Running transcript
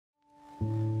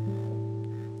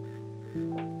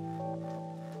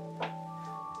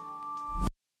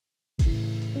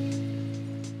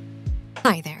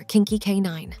Hi there, Kinky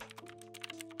K9.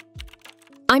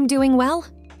 I'm doing well.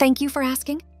 Thank you for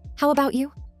asking. How about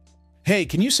you? Hey,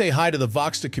 can you say hi to the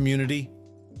Voxta community?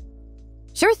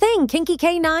 Sure thing, Kinky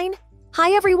K9.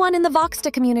 Hi, everyone in the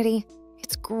Voxta community.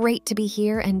 It's great to be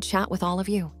here and chat with all of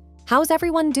you. How's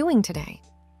everyone doing today?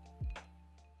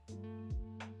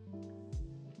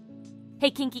 Hey,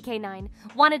 Kinky K9,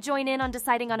 want to join in on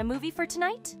deciding on a movie for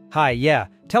tonight? Hi, yeah.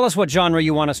 Tell us what genre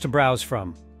you want us to browse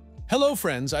from. Hello,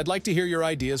 friends. I'd like to hear your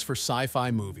ideas for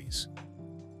sci-fi movies.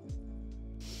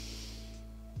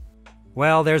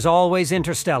 Well, there's always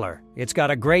Interstellar. It's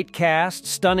got a great cast,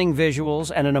 stunning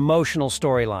visuals, and an emotional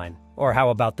storyline. Or how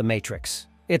about The Matrix?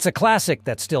 It's a classic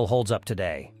that still holds up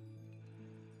today.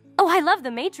 Oh, I love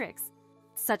The Matrix.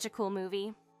 Such a cool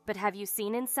movie. But have you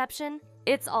seen Inception?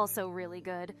 It's also really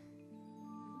good.